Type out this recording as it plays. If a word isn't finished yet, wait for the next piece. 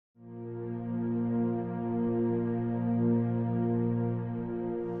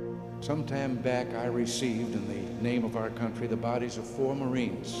Some time back, I received, in the name of our country, the bodies of 4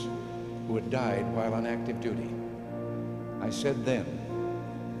 Marines who had died while on active duty. I said then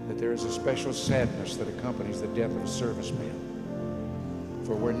that there is a special sadness that accompanies the death of a serviceman,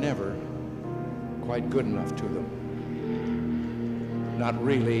 for we're never quite good enough to them. Not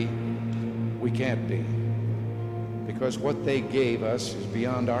really, we can't be, because what they gave us is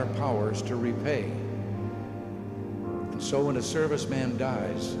beyond our powers to repay. And so when a serviceman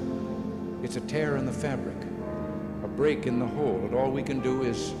dies, it's a tear in the fabric, a break in the whole, and all we can do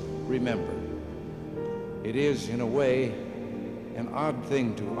is remember. It is, in a way, an odd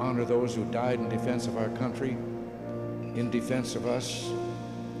thing to honor those who died in defense of our country, in defense of us,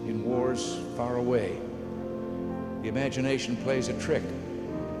 in wars far away. The imagination plays a trick.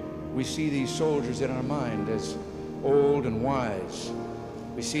 We see these soldiers in our mind as old and wise.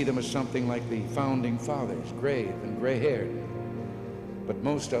 We see them as something like the founding fathers, grave and gray-haired. But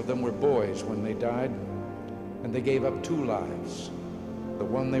most of them were boys when they died, and they gave up 2 lives, the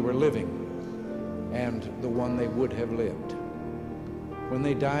one they were living and the one they would have lived. When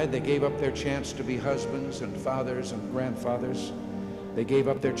they died, they gave up their chance to be husbands and fathers and grandfathers. They gave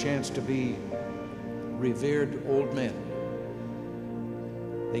up their chance to be revered old men.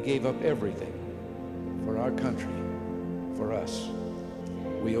 They gave up everything for our country, for us.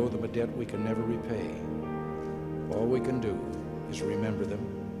 We owe them a debt we can never repay. All we can do is remember them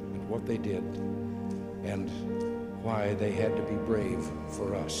and what they did and why they had to be brave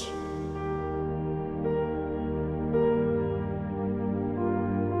for us.